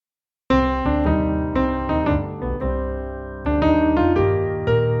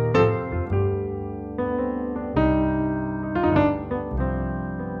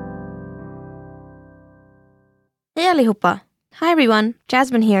allihopa! Hi everyone,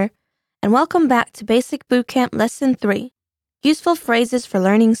 Jasmine here, and welcome back to Basic Bootcamp Lesson 3, Useful Phrases for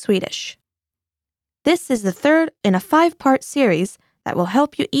Learning Swedish. This is the third in a 5-part series that will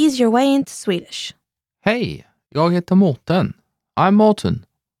help you ease your way into Swedish. Hej, jag heter Mårten. I'm Mårten.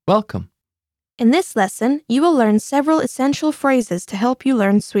 Welcome. In this lesson, you will learn several essential phrases to help you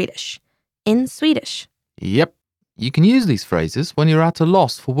learn Swedish, in Swedish. Yep, you can use these phrases when you're at a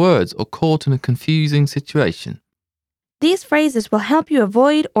loss for words or caught in a confusing situation. These phrases will help you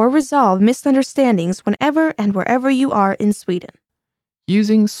avoid or resolve misunderstandings whenever and wherever you are in Sweden.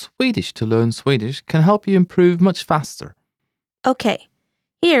 Using Swedish to learn Swedish can help you improve much faster. Okay,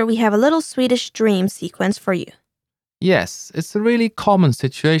 here we have a little Swedish dream sequence for you. Yes, it's a really common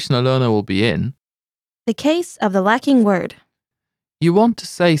situation a learner will be in. The case of the lacking word. You want to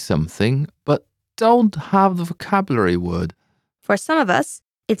say something, but don't have the vocabulary word. For some of us,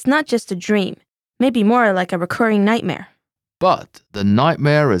 it's not just a dream, maybe more like a recurring nightmare. But the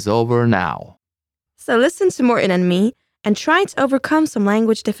nightmare is over now. So listen to Morten and me and try to overcome some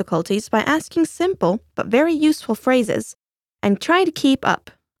language difficulties by asking simple but very useful phrases and try to keep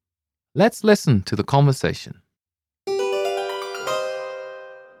up. Let's listen to the conversation.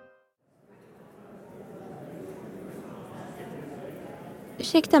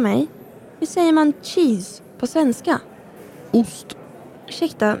 Ursäkta mig, hur säger man cheese på svenska? Ost,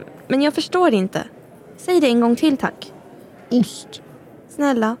 Ursäkta, men jag förstår inte. Säg det en gång till tack. ost,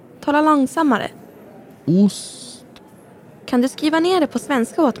 Snälla, tala långsammare. ost. Kan du skriva ner det på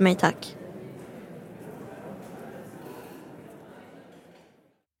svenska åt mig tack?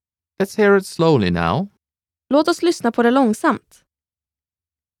 Let's hear it slowly now. Låt oss lyssna på det långsamt.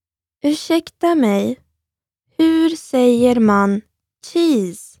 Ursäkta mig, hur säger man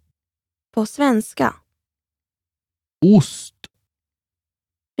cheese på svenska? Ost,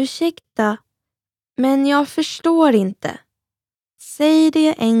 Ursäkta, men jag förstår inte. Säg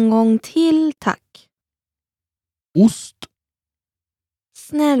det en gång till tack. ost.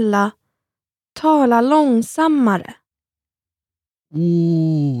 Snälla, tala långsammare.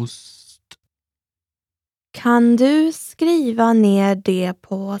 Ost. Kan du skriva ner det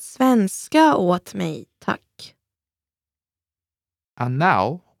på svenska åt mig tack? And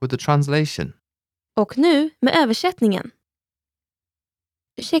now with the translation. Och nu med översättningen.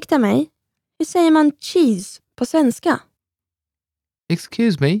 Ursäkta mig, hur säger man cheese på svenska?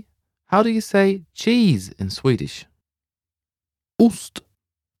 Excuse me, how do you say cheese in Swedish? Ost.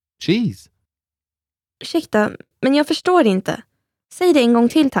 Cheese. Ursäkta, men jag förstår inte. Säg det en gång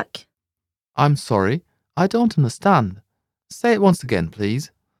till tack. I'm sorry, I don't understand. Say it once again,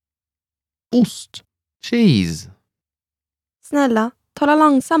 please. Ost. Cheese. Snälla, tala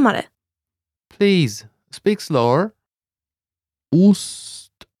långsammare. Please, speak slower.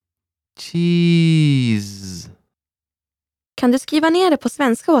 Ost. Cheese. Kan du skriva ner det på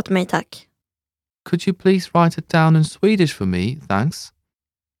svenska åt mig tack? Could you please write it down in Swedish for me, thanks?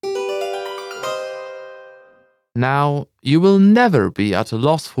 Now, you will never be at a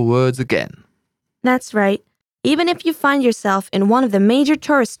loss for words again. That's right. Even if you find yourself in one of the major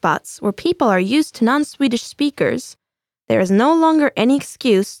tourist spots where people are used to non-Swedish speakers, there is no longer any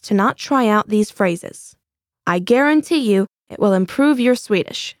excuse to not try out these phrases. I guarantee you it will improve your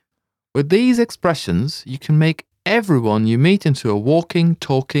Swedish. With these expressions, you can make everyone you meet into a walking,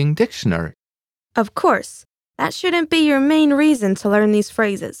 talking dictionary. Of course, that shouldn't be your main reason to learn these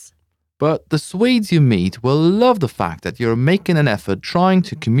phrases. But the Swedes you meet will love the fact that you're making an effort trying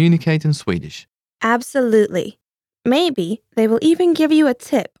to communicate in Swedish. Absolutely. Maybe they will even give you a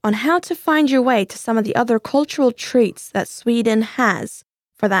tip on how to find your way to some of the other cultural treats that Sweden has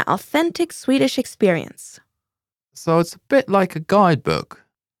for that authentic Swedish experience. So it's a bit like a guidebook.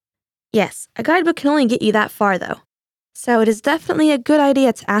 Yes, a guidebook can only get you that far though. So it is definitely a good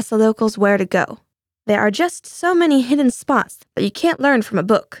idea to ask the locals where to go. There are just so many hidden spots that you can't learn from a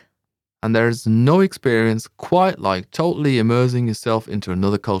book. And there's no experience quite like totally immersing yourself into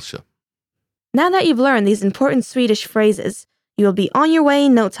another culture. Now that you've learned these important Swedish phrases, you will be on your way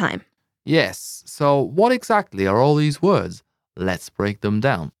in no time. Yes, so what exactly are all these words? Let's break them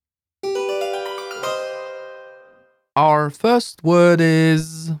down. Our first word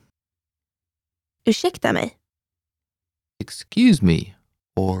is Ursäkta mig. excuse me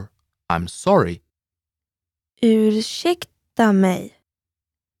or I'm sorry. Ursäkta mig.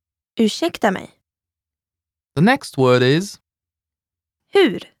 Ursäkta mig. The next word is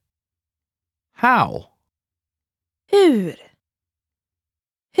Hur? how. Hur?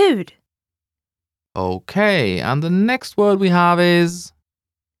 Hur? Okay, and the next word we have is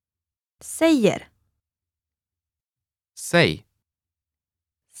Säger. say.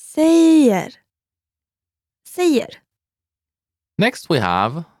 Säger. Säger. Next we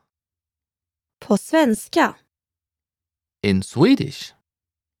have På svenska. in Swedish.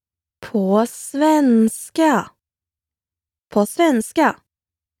 På svenska. På svenska.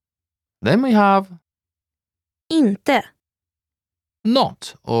 Then we have Inte.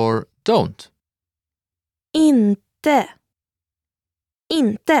 not or don't. Inte.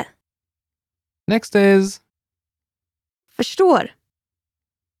 Inte. Next is Förstår.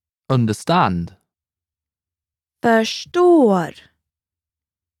 understand. Förstår.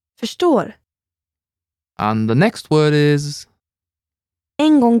 Förstår. And the next word is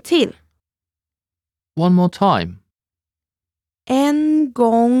En gång till. one more time. En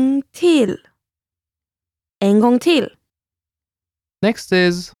gång till. En gång till. Next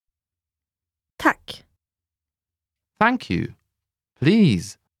is Tack. thank you.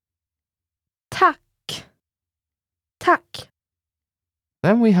 Please. Tack. Tack.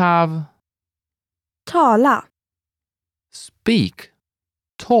 Then we have Tala. speak.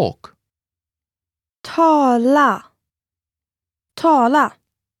 Talk. Tala. Tala.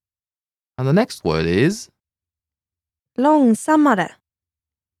 And the next word is Långsammare.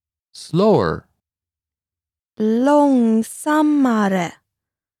 slower. Långsammare.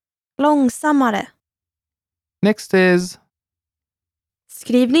 Långsammare. Next is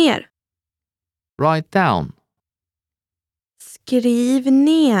Skriv ner. write down. Skriv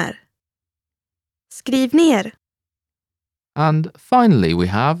ner. Skriv ner. And finally we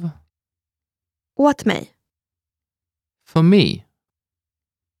have Åt mig. for me.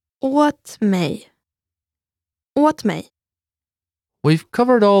 Åt mig. Åt mig. We've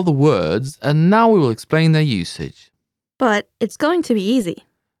covered all the words and now we will explain their usage. But it's going to be easy,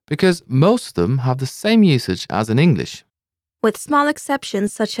 Because most of them have the same usage as in English. with small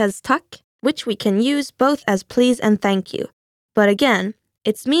exceptions such as tack, which we can use both as please and thank you. But again,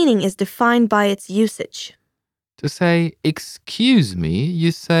 its meaning is defined by its usage. To say excuse me,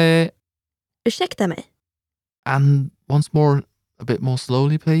 you say, Ursäkta mig. and once more, a bit more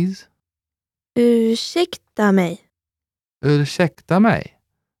slowly, please. Ursäkta mig. Ursäkta mig.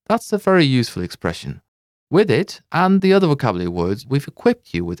 That's a very useful expression. With it and the other vocabulary words, we've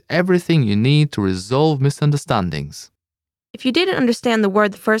equipped you with everything you need to resolve misunderstandings. If you didn't understand the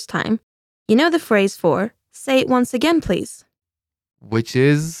word the first time, you know the phrase for say it once again, please. Which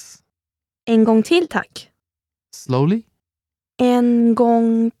is En gång till tack. slowly En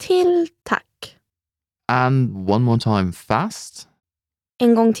gång till tack. and one more time fast.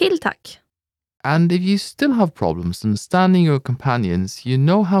 En gång till tack. And if you still have problems understanding your companions, you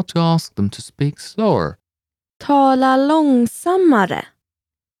know how to ask them to speak slower. Tala långsammare.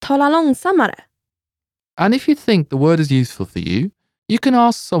 Tala långsammare. And if you think the word is useful for you, you can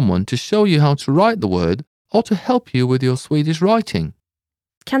ask someone to show you how to write the word or to help you with your Swedish writing.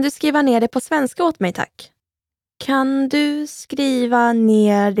 Kan du skriva ner det på svenska åt mig, tack? Kan du skriva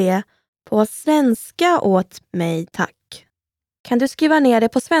ner det på svenska åt mig, tack? Kan du skriva ner det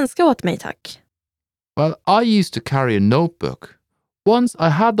på svenska åt mig, tack? Well, I used to carry a notebook. Once I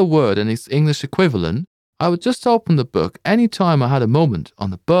had the word and its English equivalent, I would just open the book any time I had a moment,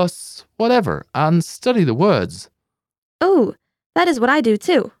 on the bus, whatever, and study the words. Oh, that is what I do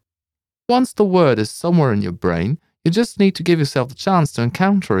too. Once the word is somewhere in your brain, you just need to give yourself the chance to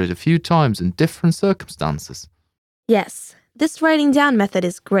encounter it a few times in different circumstances. Yes, this writing down method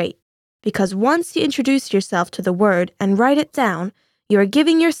is great because once you introduce yourself to the word and write it down, you are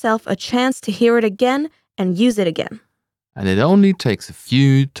giving yourself a chance to hear it again and use it again. And it only takes a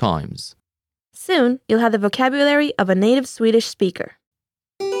few times. Soon, you'll have the vocabulary of a native Swedish speaker.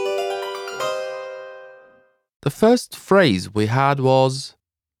 The first phrase we had was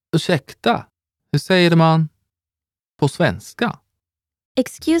ursäkta. Hur säger man på svenska?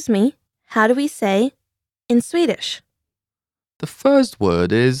 Excuse me, how do we say in Swedish? The first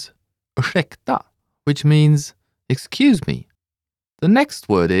word is ursäkta, which means excuse me. The next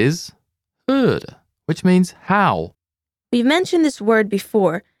word is hur, which means how. We've mentioned this word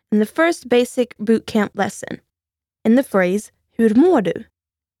before in the first basic boot camp lesson. In the phrase, hur mår du?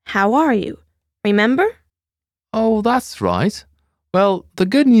 How are you? Remember? Oh, that's right. Well, the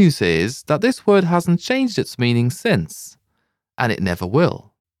good news is that this word hasn't changed its meaning since, and it never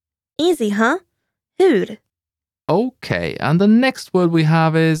will. Easy, huh? Hur? Okay, and the next word we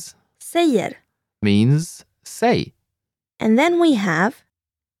have is Säger. means say, And then we have,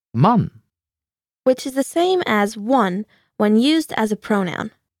 man. which is the same as one when used as a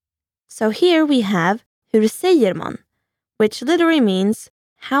pronoun. So here we have hur säger man, which literally means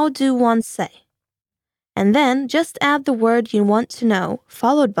how do one say. And then just add the word you want to know,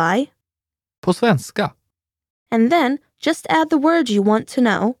 followed by, På svenska. and then just add the word you want to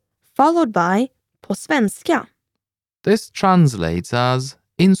know, followed by, på svenska. This translates as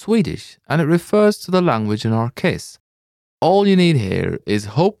in Swedish, and it refers to the language in our case. All you need here is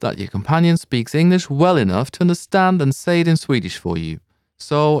hope that your companion speaks English well enough to understand and say it in Swedish for you.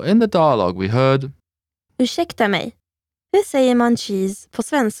 So in the dialogue we heard, Ursäkta mig. Hur säger man cheese på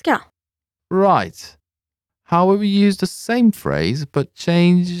svenska? right. However, we use the same phrase but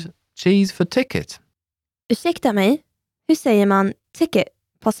change cheese for ticket. Ursäkta mig. Hur säger man ticket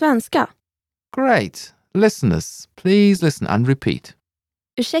på svenska? Great. Listeners, please listen and repeat.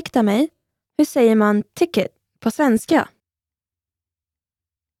 Ursäkta mig. Hur säger man ticket på svenska?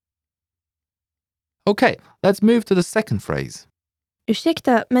 Okay, let's move to the second phrase.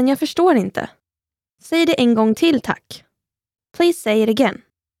 Ursäkta, men jag förstår inte. Säg det en gång till, tack. Please say it again.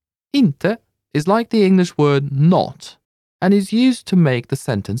 Inte is like the English word not and is used to make the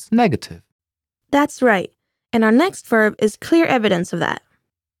sentence negative. That's right. And our next verb is clear evidence of that.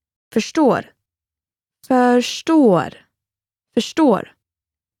 Förstår. Förstår. Förstår.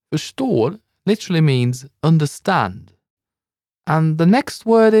 Förstår literally means understand. And the next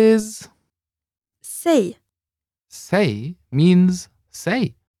word is Säg. say means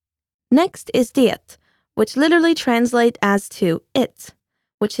say. Next is det, which literally translates as to it,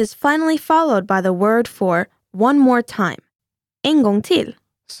 which is finally followed by the word for one more time. En gång till.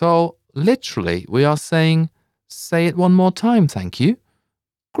 So literally we are saying say it one more time, thank you.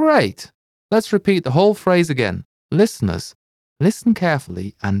 Great. Let's repeat the whole phrase again. Listeners, listen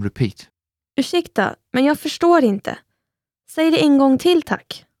carefully and repeat. Ursäkta, men jag förstår inte. Säg det en gång till,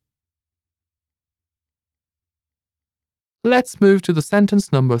 tack. Let's move to the sentence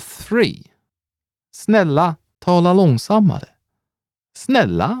number 3. Snälla, tala långsammare.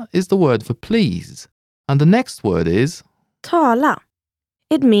 Snälla is the word for please, and the next word is Tala.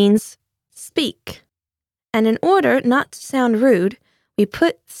 It means speak. And in order not to sound rude, we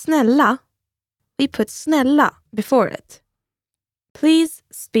put snälla before it. Please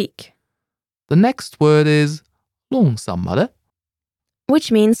speak, the next word is långsammare.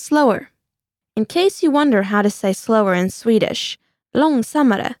 which means slower. In case you wonder how to say slower in Swedish,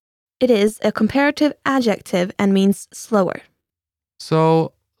 långsammare, it is a comparative adjective and means slower.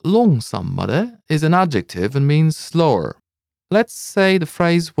 So långsammare is an adjective and means slower. Let's say the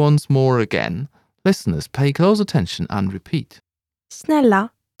phrase once more again. Listeners, pay close attention and repeat. Snälla,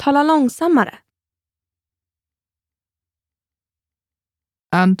 tala långsammare.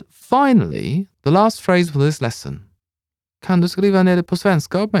 And finally, the last phrase for this lesson. Kan du skriva ner det på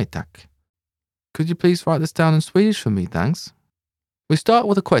svenska åt mig, tack? Could you please write this down in Swedish for me, thanks? We start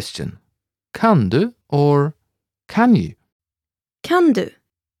with a question. Kan du or can you? Kan du?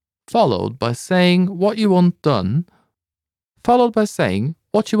 Followed by saying what you want done.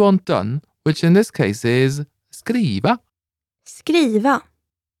 Which in this case is skriva. Skriva.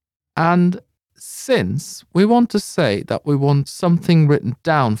 And since we want to say that we want something written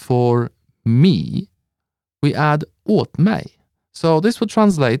down for me, we add åt mig. So this would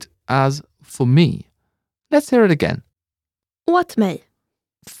translate as for me. Let's hear it again. Åt mig.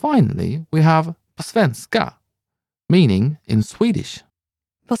 Finally, we have på svenska, meaning in Swedish.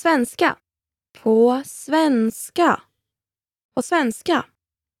 På svenska. På svenska. På svenska.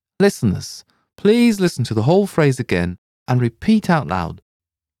 Listeners, please listen to the whole phrase again and repeat out loud.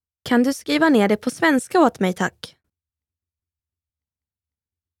 Kan du skriva ner det på svenska åt mig, tack?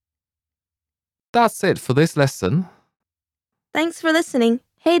 That's it for this lesson. Thanks for listening.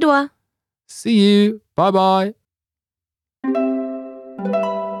 Hej då! See you. Bye bye.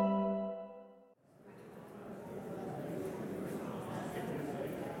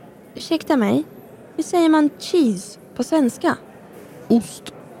 Ursäkta mig. Hur säger man cheese på svenska?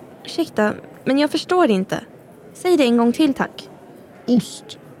 Ost. Ursäkta, men jag förstår inte. Säg det en gång till, tack.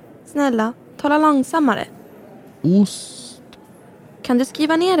 Ost. Snälla, tala långsammare. Ost. Kan du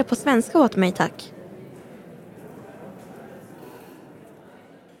skriva ner det på svenska åt mig, tack?